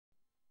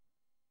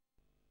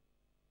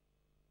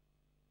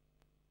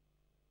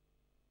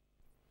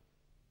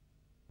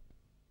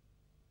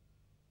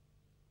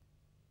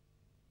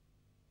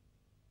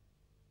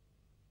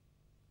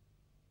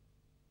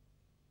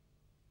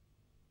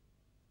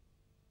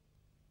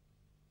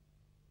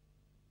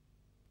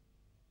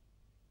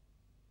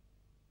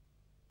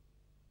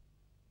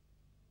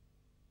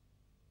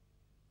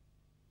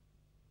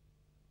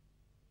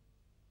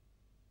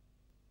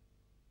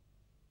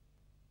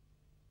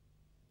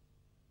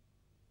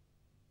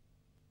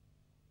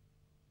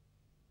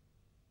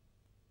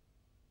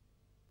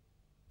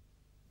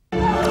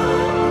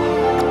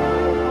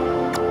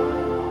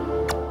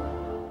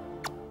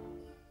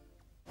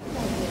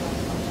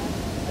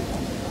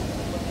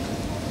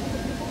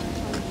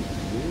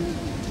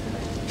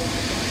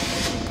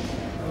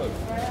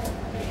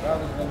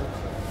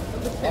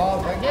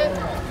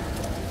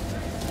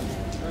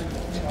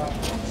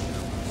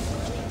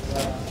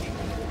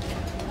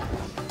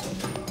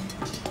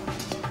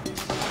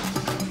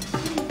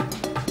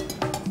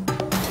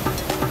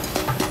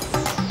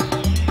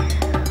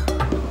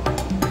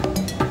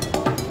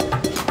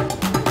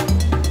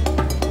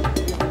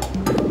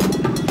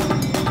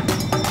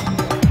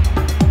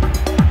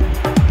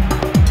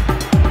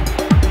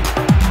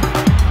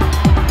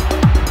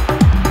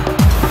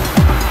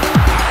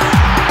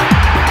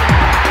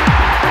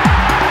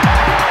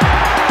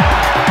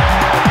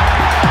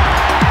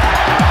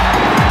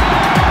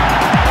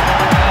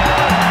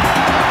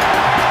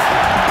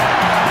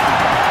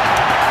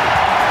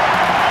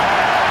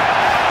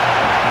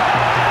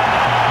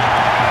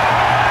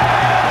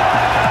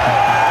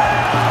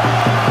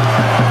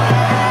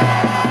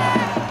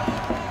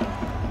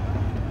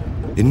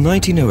In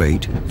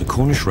 1908, the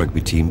Cornish rugby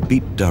team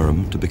beat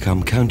Durham to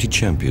become county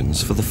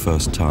champions for the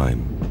first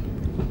time.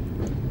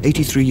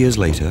 83 years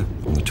later,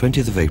 on the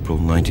 20th of April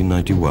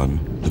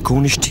 1991, the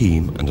Cornish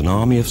team and an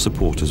army of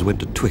supporters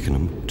went to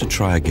Twickenham to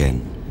try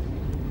again.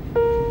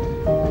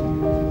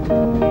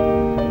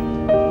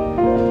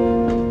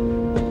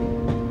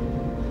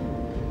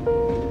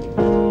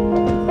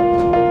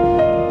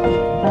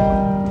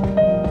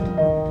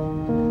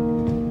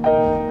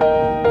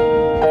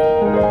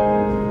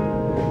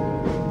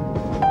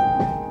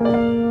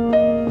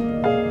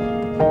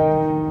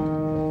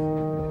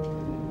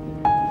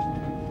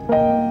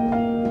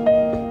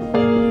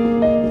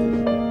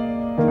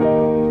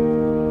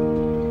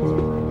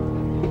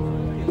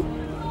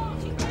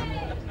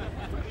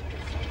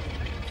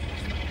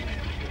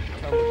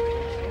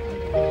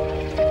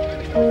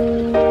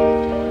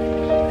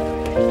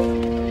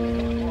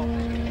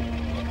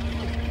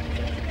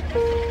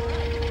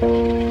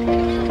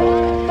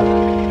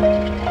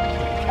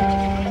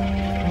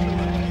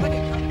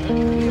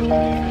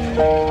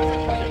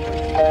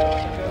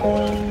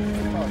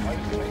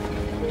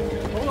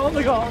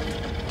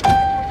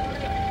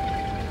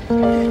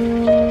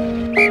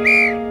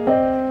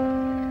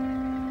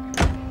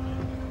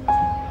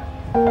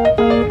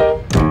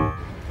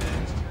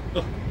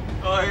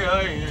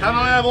 Can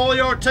I have all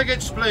your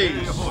tickets,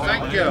 please?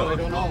 Thank you.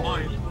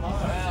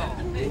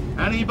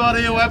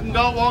 Anybody who hasn't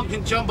got one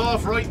can jump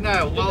off right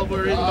now while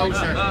we're in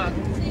motion.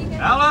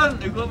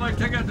 Alan, you've got my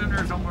ticket in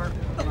there somewhere.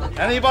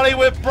 Anybody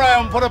with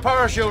brown, put a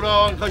parachute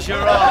on because you're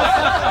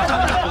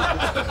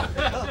off.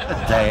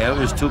 A day out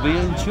is to be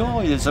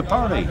enjoyed. It's a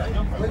party.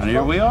 And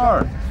here we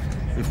are.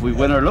 If we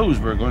win or lose,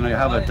 we're going to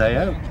have a day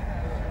out.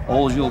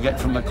 All you'll get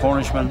from the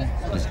Cornishman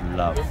is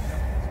love.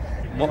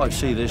 What I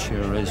see this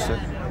year is that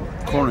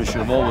Cornish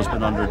have always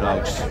been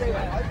underdogs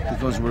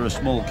because we're a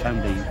small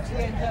county,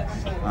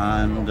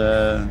 and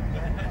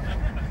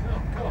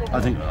I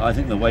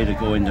think the way to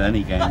go into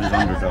any game is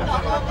underdog.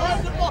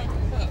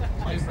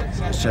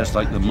 It's just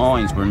like the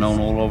mines, we're known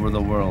all over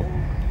the world.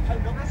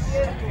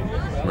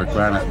 We're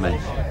granite men,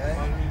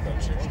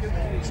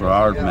 we're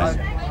hard men,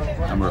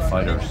 and we're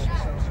fighters.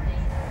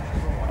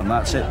 And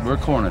that's it, we're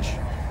Cornish.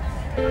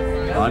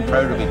 I'm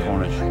proud to be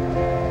Cornish.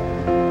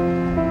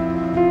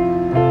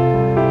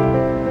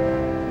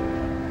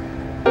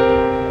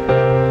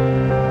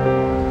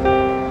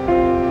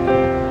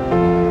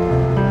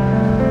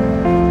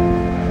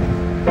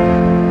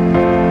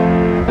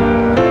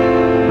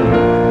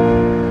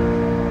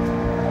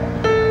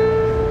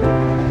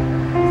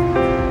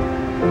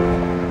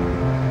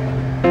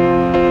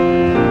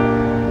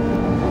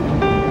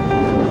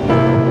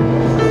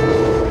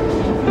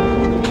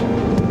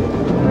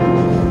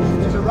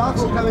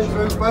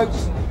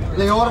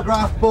 The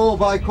autographed ball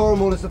by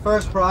Cornwall is the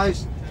first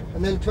prize,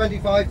 and then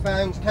 £25,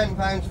 £10,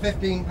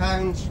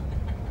 £15,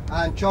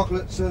 and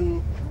chocolates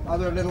and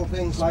other little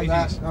things like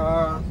that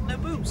are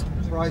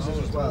prizes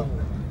as well.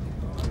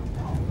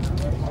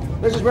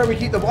 This is where we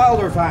keep the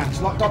Wilder fans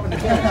locked up in the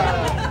cage.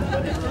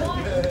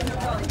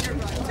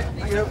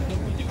 Thank you.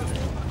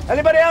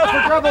 Anybody else for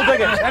raffle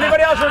tickets?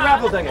 Anybody else for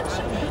raffle tickets?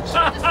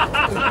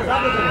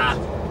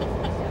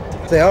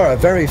 They are a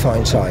very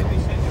fine side.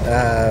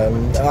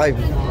 I've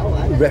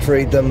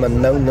refereed them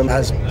and known them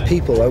as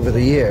people over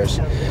the years,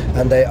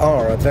 and they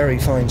are a very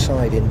fine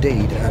side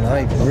indeed, and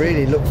I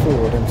really look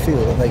forward and feel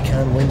that they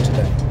can win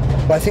today.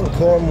 I think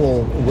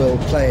Cornwall will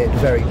play it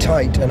very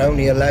tight and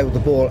only allow the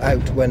ball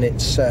out when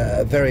it's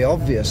very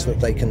obvious that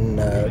they can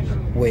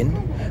win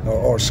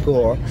or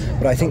score,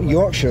 but I think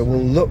Yorkshire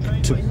will look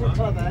to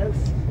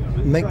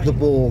make the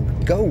ball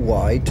go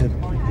wide, to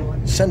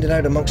send it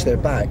out amongst their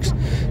backs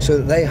so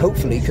that they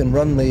hopefully can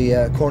run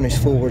the Cornish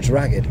forwards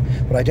ragged,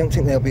 but I don't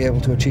think they'll be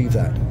able to achieve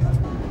that.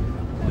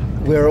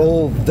 We're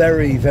all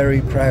very,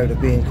 very proud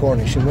of being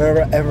Cornish, and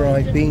wherever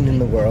I've been in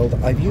the world,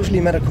 I've usually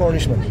met a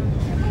Cornishman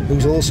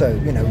who's also,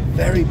 you know,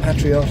 very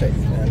patriotic,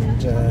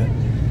 and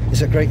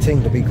it's a great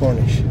thing to be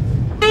Cornish.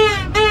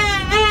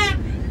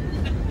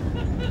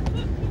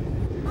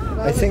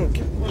 I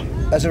think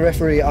as a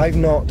referee I've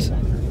not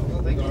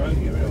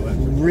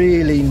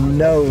really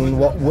known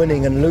what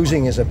winning and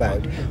losing is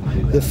about.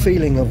 The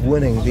feeling of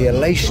winning, the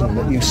elation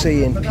that you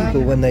see in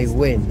people when they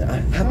win,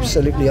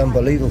 absolutely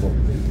unbelievable.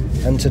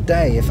 And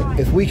today,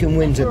 if we can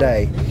win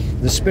today,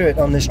 the spirit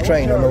on this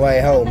train on the way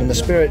home and the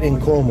spirit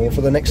in Cornwall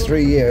for the next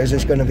 3 years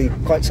is going to be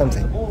quite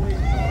something.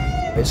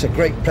 It's a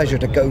great pleasure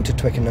to go to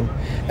Twickenham.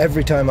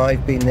 Every time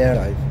I've been there,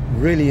 I've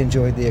really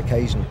enjoyed the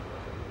occasion.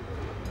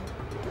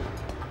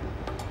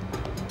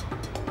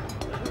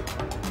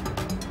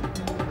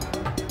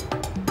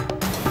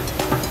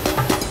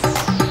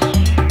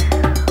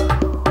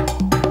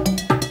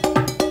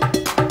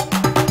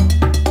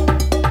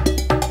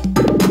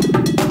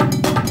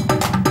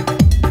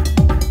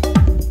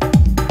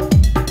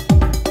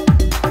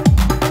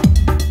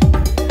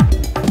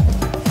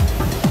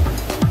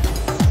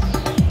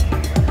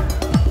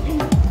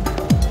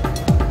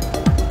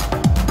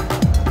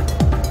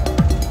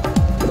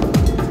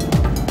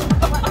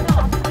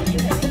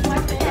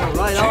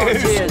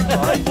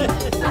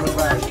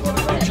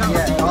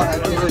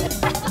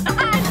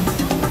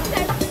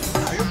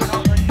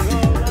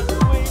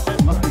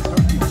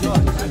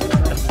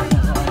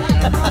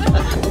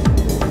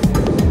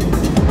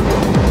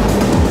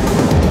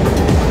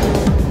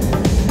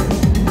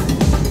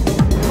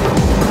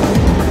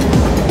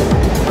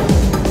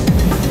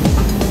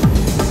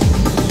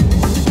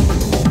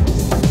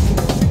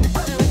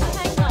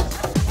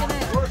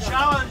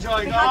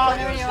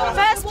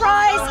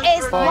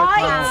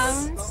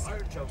 Whites.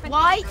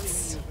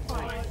 Whites.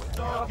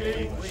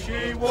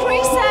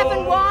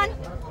 371.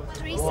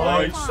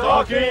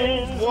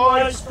 375.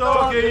 White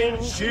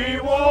stocking she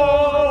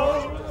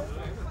wore.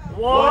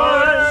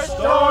 White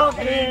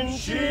stocking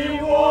she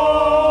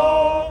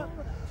wore.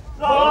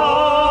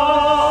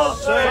 The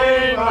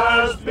same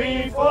as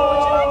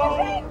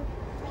before.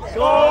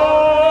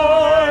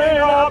 Going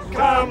up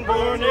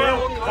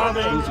Cambernill,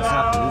 coming Who's the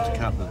captain? Who's the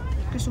captain?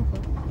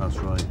 That's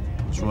right.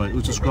 That's right.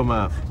 Who's the scrum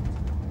half?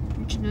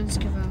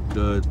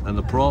 Good. And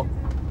the prop?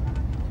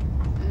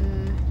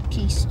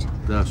 Keast.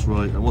 That's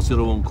right. And what's the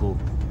other one called?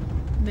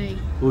 Me.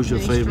 Who's your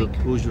favourite?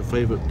 striker. Who's your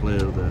favourite player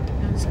there?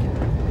 Nan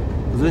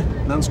Skibble. Is it?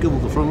 Nan Skibble,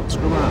 the front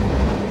scrum half.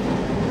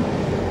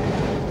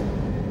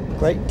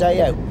 Great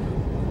day out.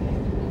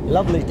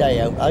 Lovely day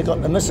out. I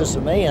got the missus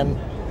with me and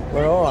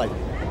we're all right.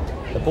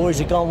 The boys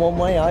have gone one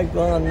way, I've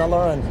gone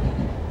another, and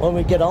when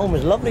we get home,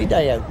 it's a lovely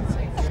day out.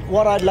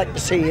 What I'd like to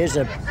see is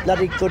a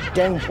bloody good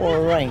downpour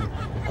of rain,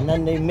 and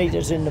then they meet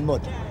us in the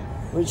mud,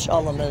 which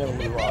Solomon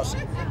only was.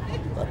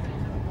 But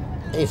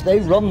if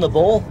they run the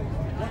ball,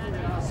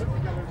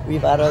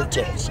 we've had our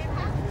tips.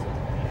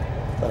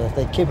 But if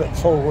they keep it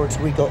forwards,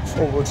 we got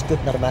forwards good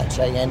enough to match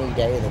say any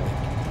day of the week.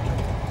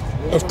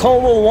 If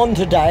Cornwall won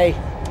today,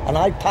 and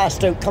I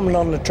passed out coming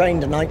on the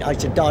train tonight, I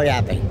should die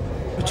happy.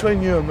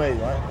 Between you and me,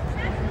 right?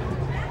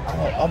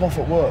 I'm off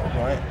at work,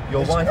 right?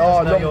 Your wife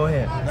doesn't know you're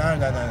here? No.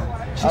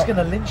 She's going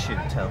to lynch you,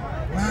 tell.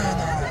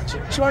 No.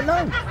 She won't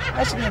know.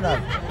 How's she going to know?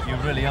 You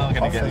really are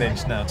going to get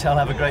lynched now. Tell,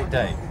 have a great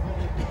day.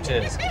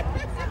 Cheers.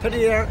 Pity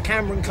there at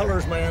Cameron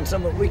Colours, man,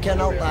 something we can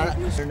help that.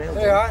 There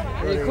you are.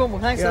 Really. Cool.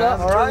 Thanks a lot.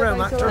 All right,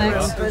 turn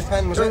around,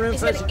 turn around,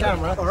 face the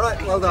camera. All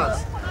right, well done.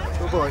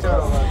 Good boy.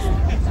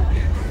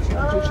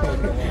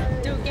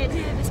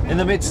 In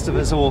the midst of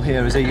us all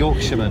here is a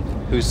Yorkshireman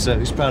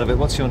who's proud of it.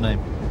 What's your name?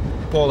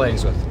 Paul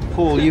Ainsworth.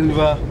 Paul,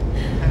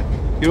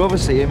 you're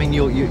obviously, I mean,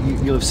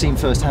 you'll have seen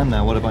firsthand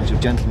now what a bunch of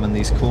gentlemen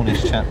these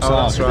Cornish chaps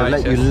are. That's right, They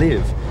let you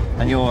live,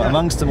 and you're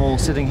amongst them all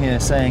sitting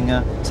here saying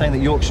that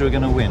Yorkshire are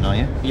going to win, are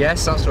you?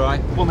 Yes, that's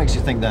right. What makes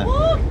you think that?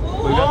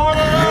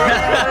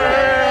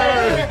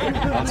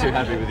 I'm too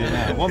happy with you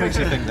now. What makes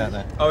you think that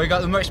then? Oh, we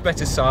got the much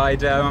better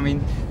side. I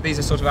mean, these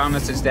are sort of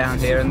amateurs down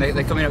here, and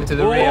they're coming up to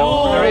the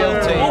real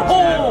teams.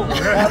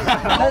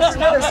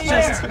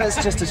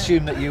 Let's just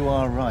assume that you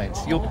are right.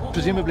 You're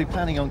presumably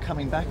planning on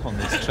coming back on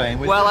this train.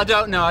 Well, I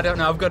don't know.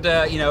 I've got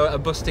a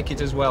bus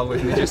ticket as well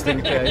with me, just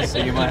in case. So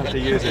you might have to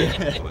use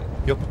it.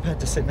 You're prepared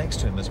to sit next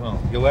to him as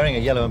well. You're wearing a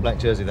yellow and black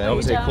jersey there,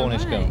 obviously a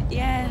Cornish girl.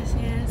 Yes.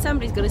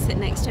 Somebody's got to sit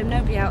next to him.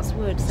 Nobody else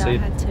would, so I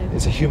had to.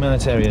 It's a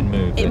humanitarian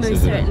move. It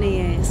most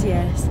certainly is.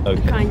 Yes.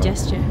 Okay, a kind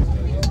gesture.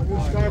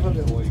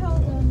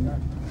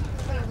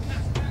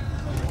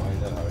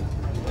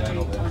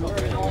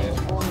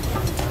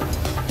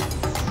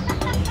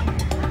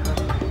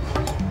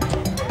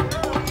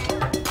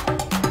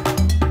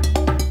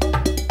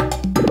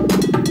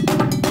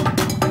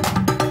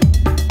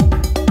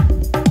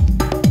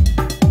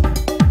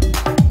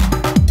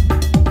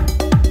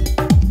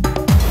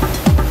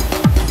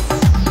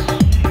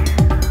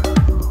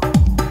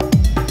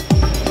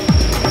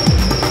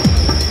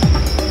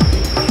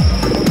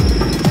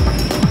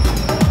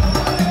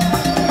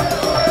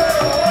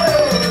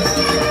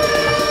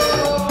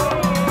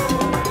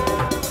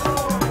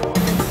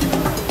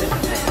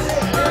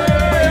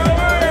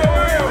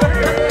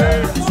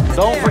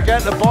 Don't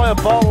forget to buy a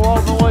bottle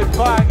on the way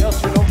back,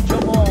 else you don't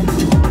jump on.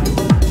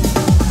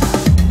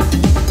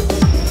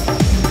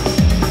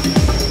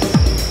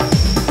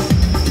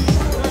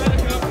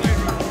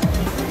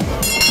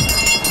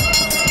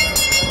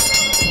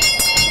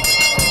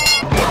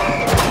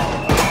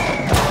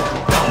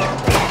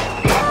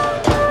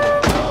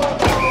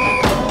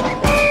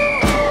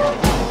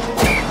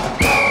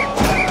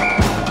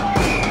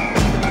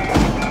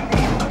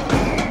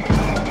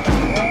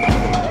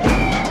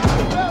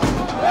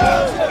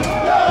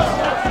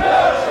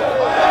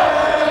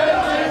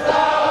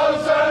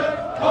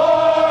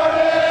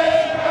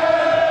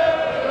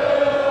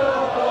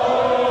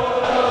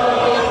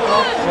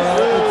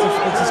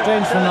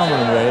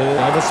 Phenomenon, really.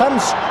 For some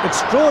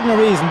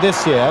extraordinary reason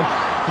this year,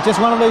 it's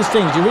just one of those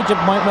things. You reach a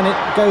point when it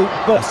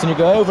bursts and you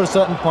go over a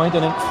certain point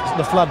and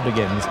the flood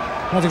begins.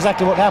 And that's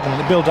exactly what happened.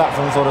 It built up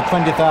from sort of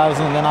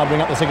 20,000, and then I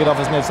bring up the ticket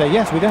office and they say,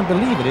 yes, we don't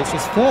believe it, it's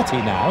just 30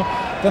 now.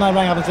 Then I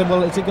rang up and said,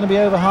 well, is it going to be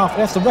over half?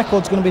 Yes, the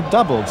record's going to be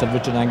doubled, said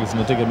Richard Angus in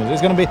the ticket office.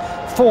 It's going to be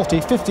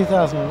 40,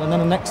 50,000. And then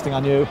the next thing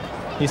I knew,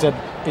 he said,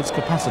 it's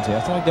capacity.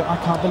 I said, I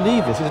can't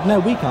believe this. He said, no,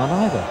 we can't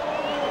either.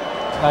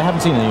 I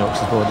haven't seen any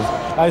Yorkshire supporters.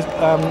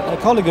 A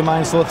colleague of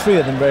mine saw 3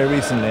 of them very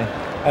recently,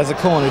 as the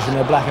Cornish in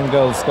their black and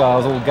gold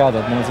scarves all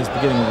gathered, and there was this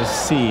beginning of a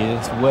sea,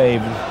 this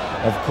wave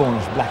of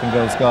Cornish black and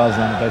gold scarves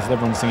around the place,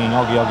 everyone singing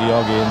Oggy, Oggy,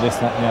 Oggy, and this,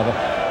 that, and the other.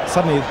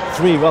 Suddenly,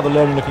 3 rather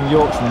lonely-looking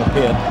Yorkshiremen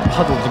appeared,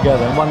 huddled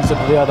together, and one said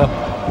to the other,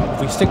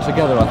 if we stick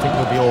together, I think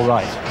we'll be all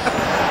right.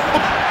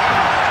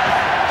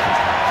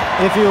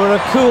 If you were a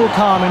cool,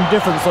 calm,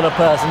 indifferent sort of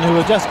person who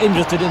was just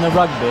interested in the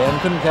rugby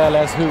and couldn't care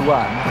less who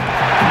won,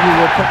 you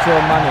would put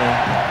your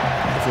money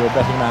if you're a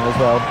betting man as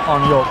well, on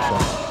Yorkshire.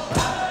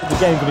 The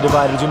game can be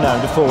divided, as you know,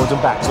 into forwards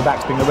and backs. The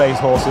backs being the race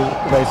horses,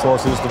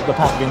 the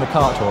pack being the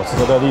cart horses,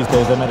 although these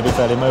days they're meant to be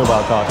fairly mobile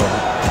cart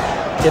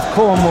horses. If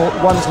Cornwall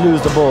once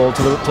lose the ball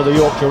to the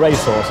Yorkshire race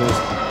horses,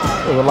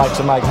 the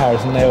likes of Mike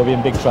Harrison, they will be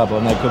in big trouble,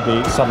 and there could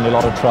be suddenly a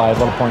lot of tries,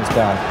 a lot of points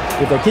down.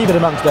 If they keep it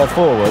amongst their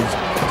forwards,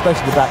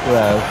 especially the back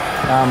row,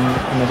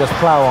 and they just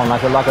plough on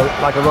like a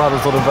rather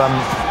sort of a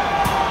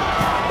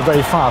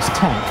very fast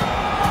tank,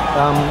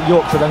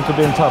 Yorkshire then could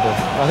be in trouble.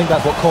 I think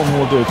that's what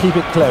Cornwall will do: keep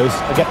it close,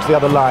 get to the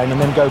other line, and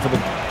then go for the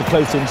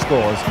close-in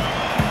scores.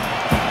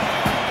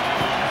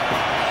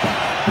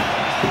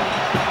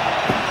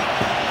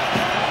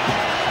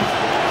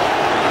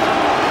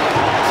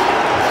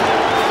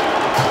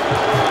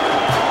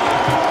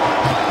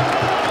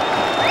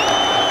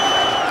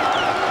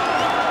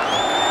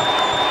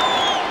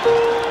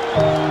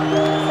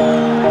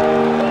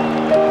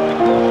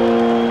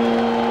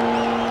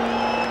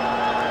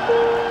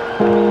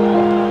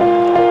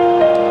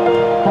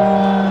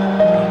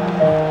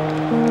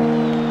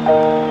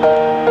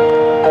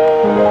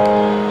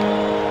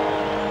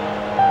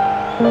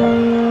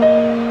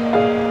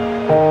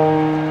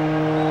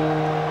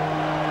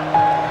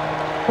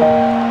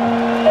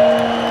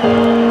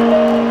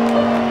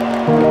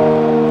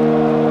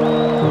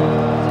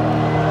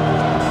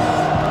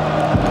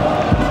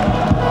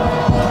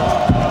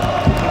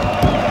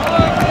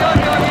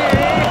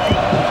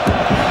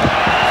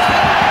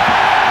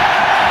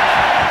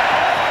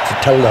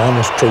 To tell the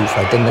honest truth,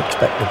 I didn't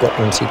expect to go up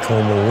and see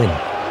Cornwall win.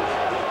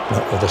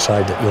 Not with the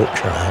side that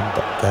Yorkshire had,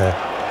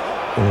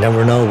 but you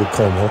never know with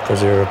Cornwall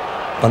because they're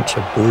a bunch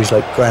of boys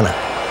like granite.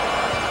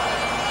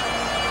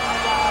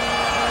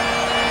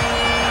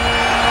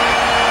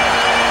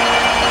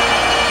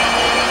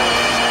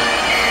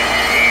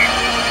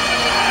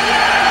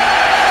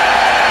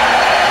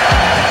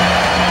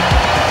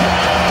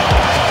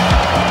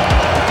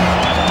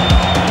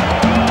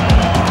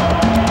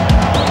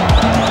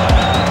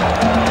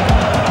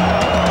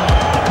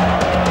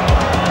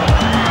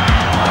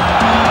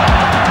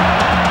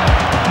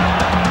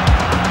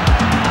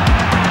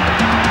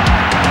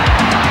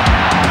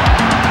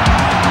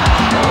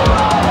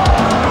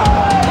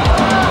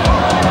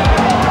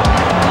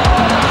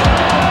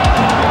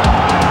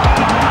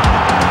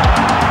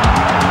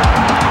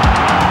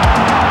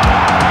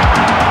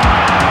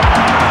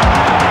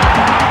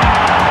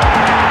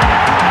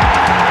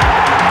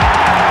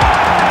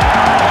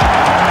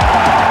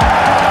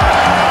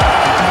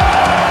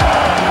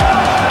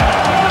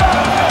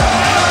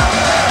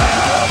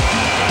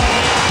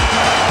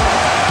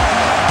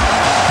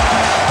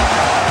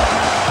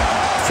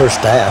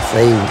 First half,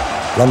 they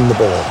run the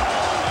ball,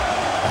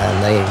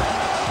 and they,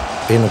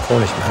 being a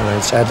Cornish man, and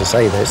it's sad to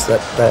say this,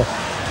 that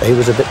they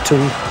was a bit too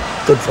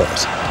good for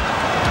us.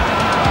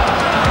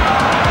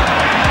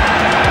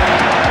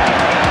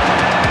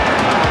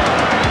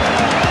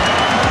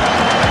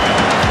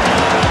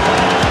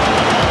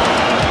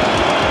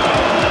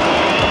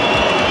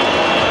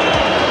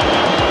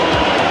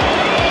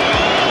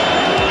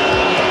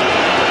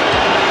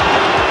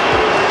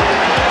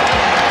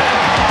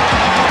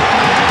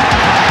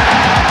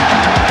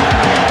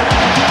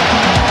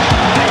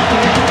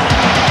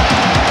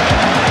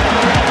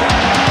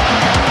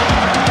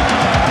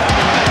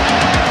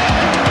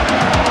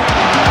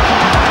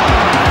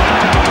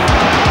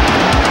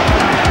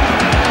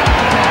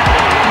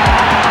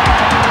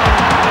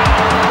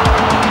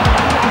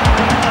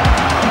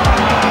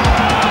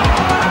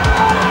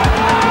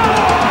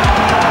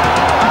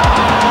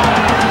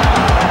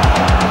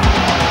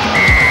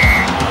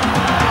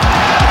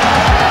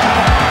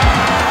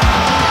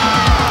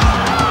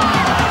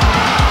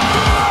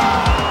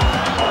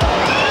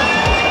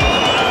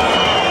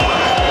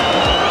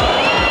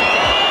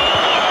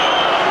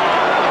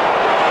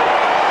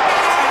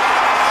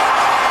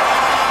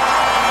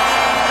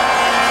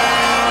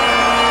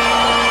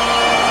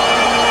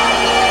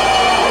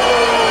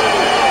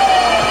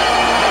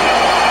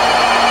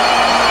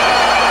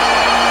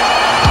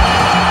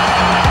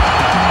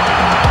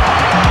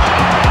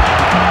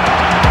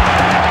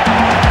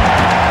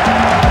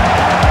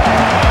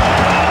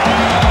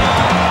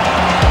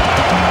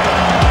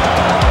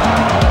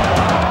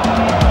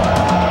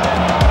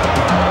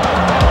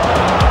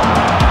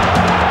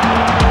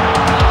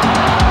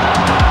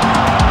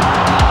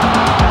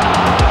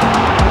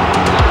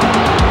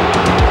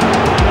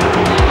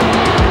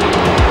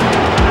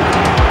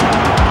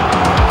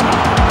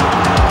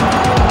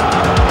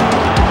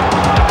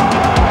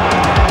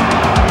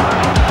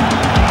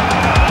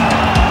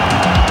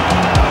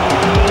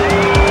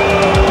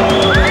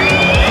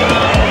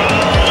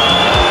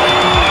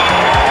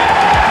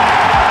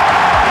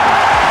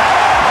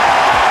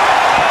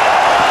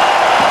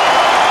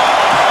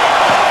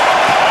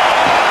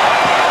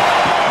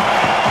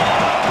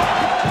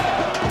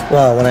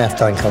 Well, when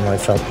half-time came, I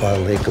felt,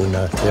 well, they're going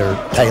to, their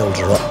tails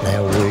are up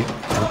now.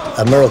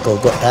 A miracle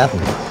got to happen.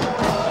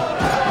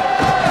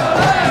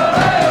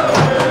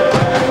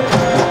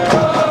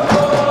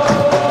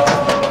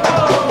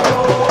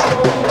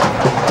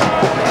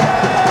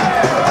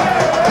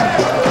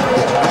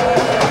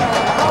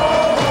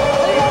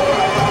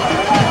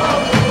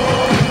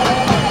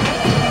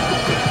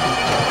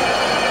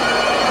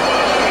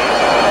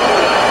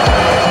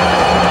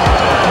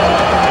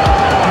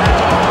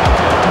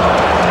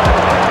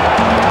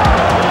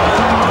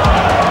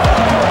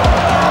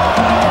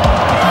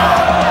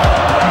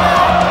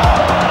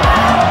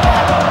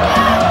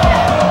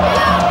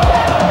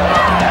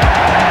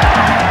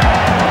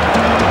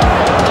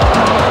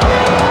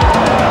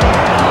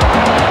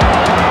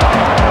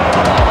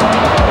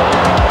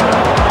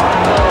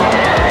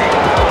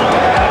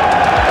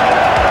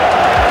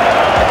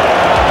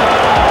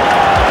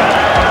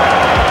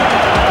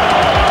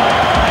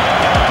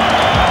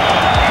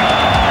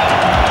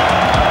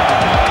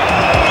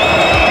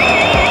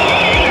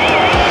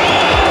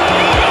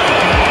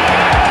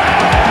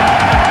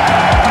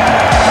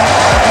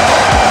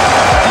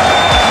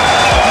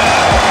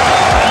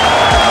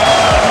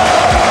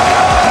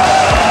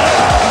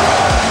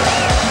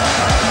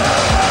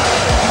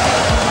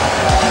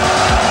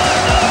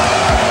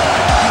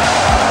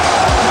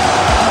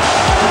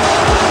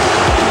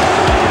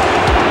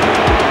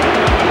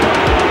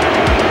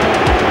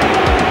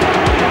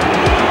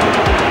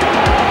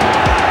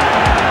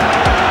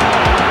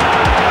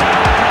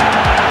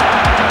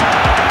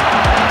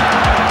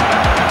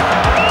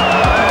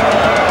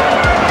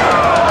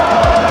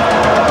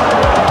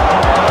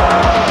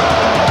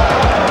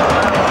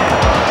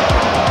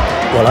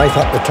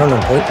 thought the turning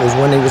point was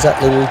when he was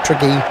that little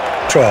tricky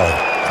try,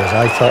 because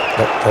I thought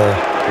that the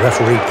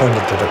referee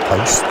pointed to the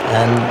post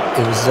and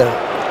it was a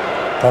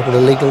proper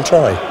illegal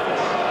try.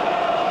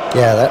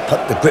 Yeah, that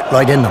put the grip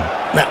right in them.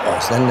 That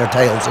was. Then their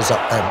tails was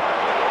up then.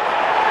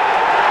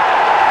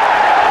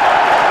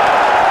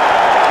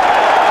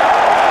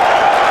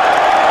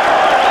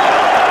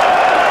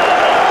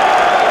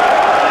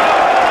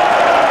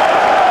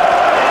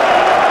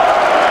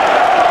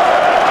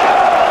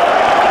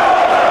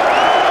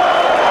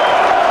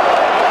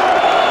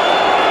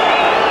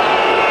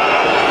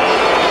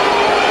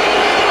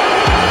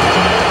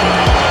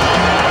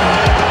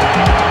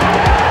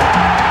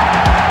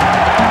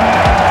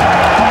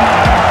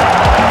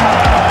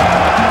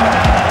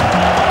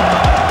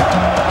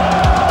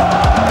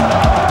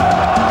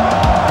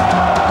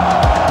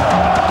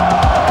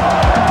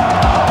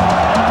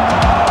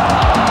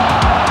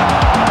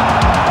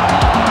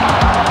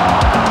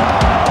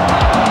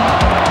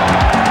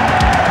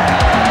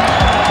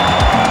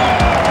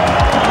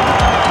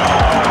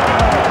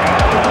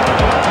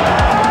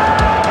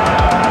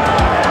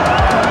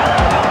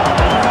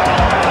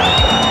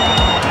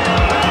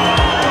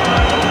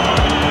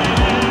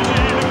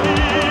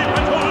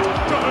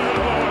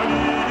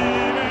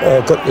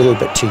 I got a little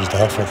bit cheesed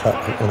off. I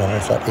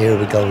thought, here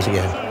we go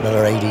again,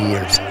 another 80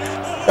 years.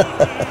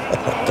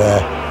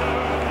 But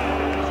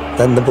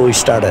then the boys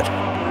started.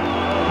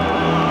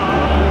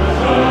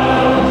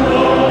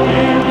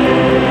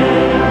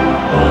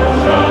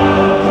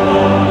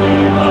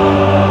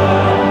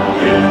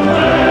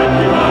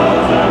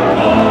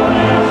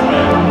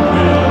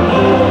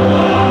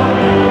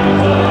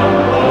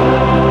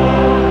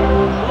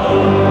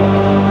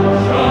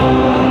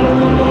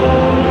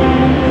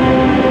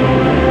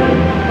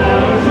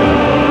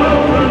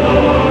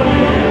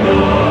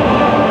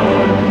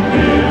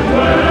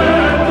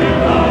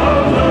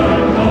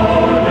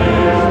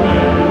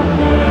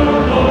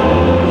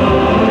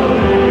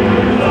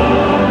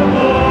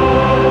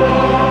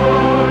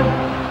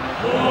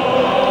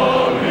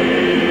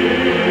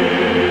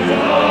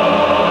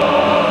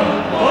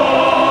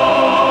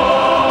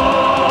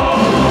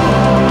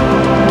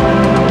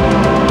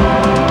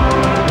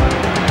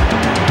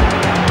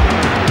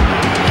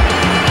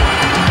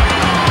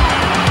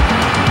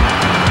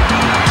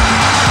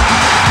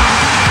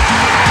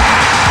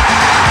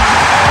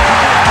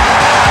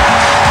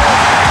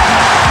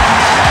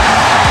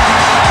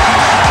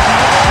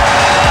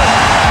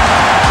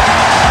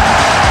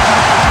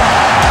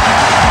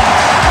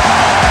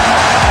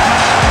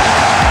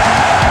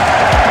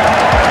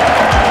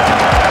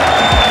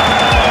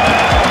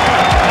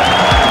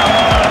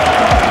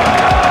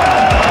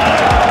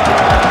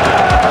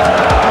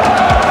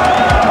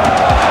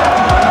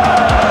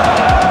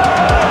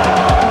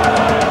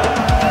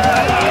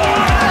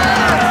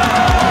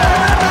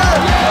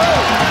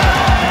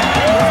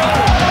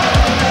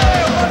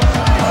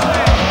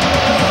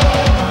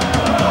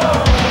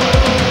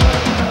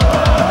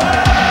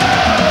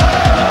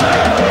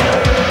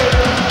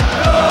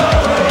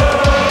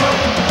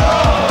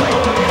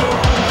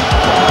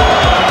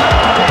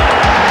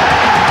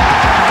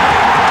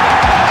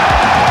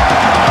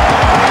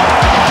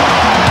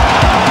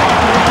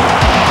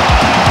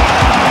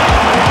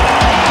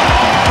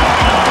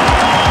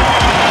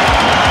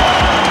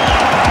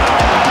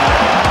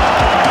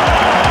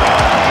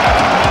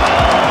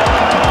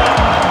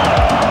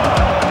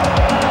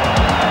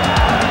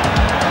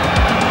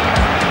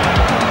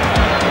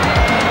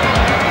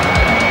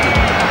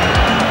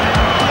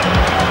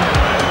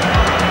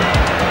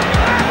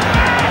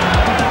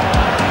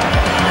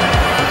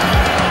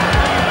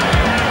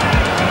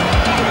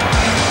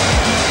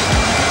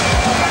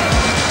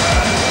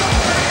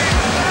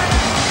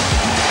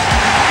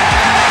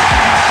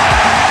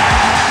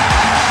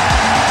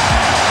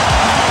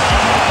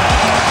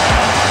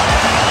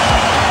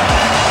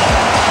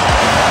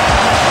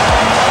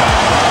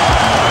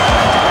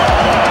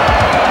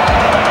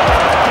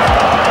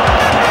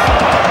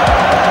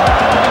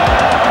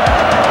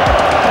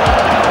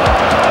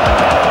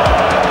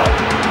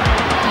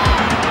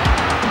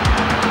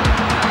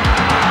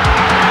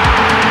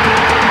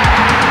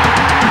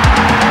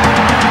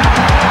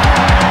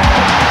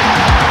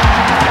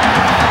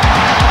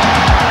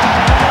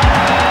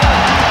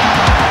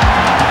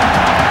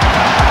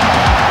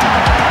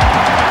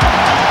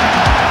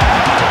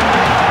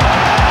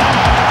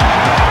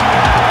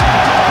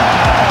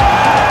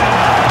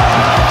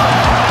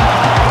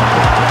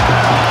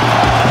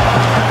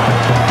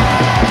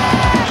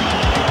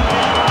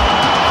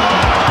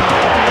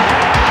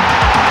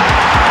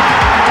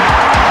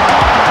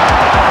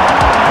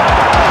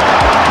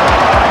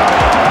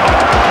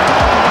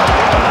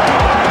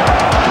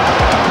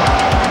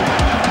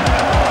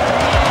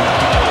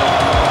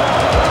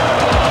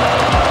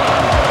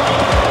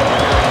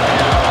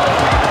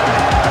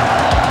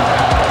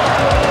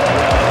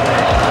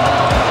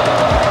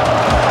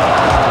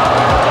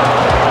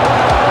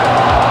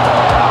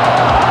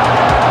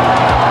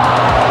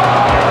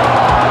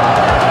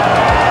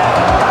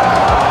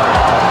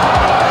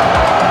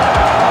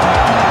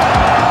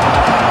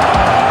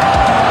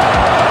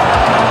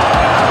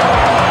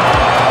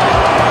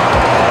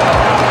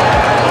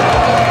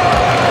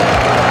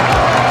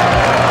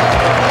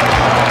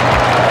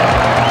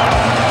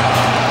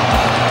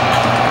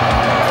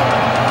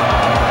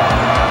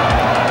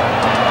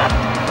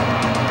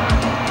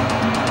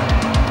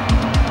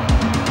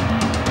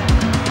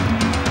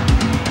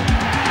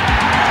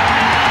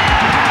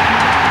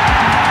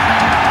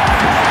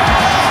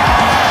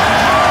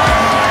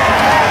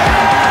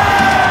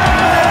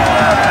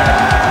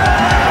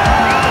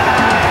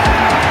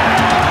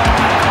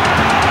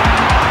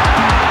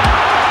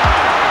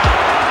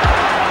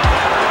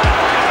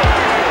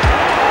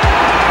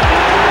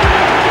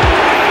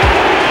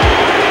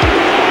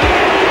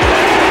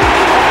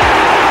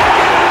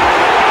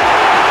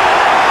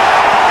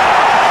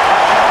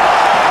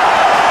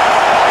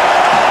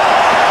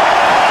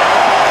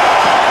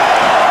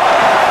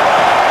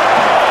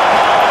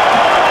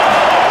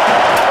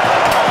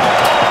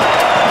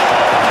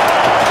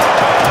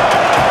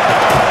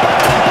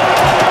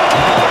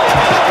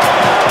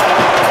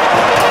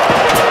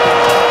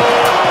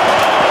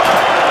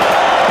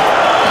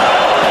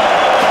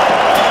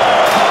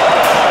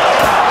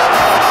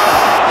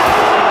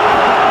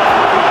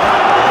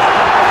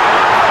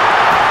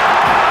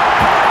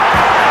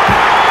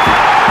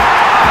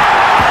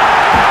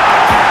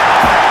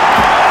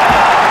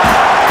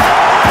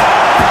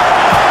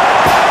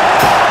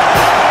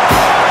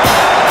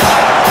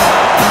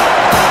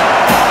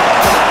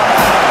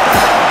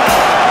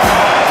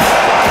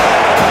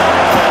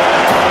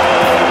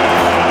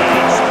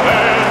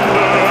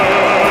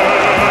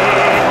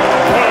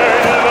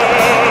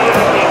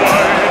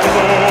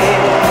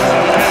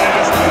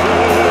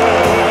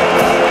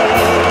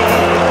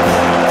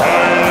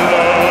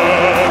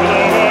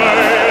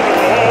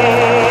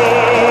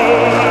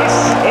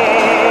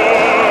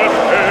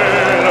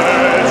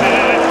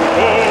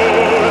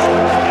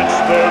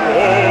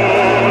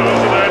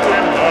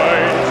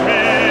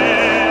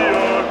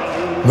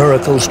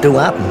 miracles do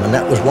happen, and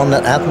that was one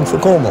that happened for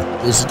Cornwall.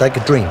 This is like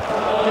a dream.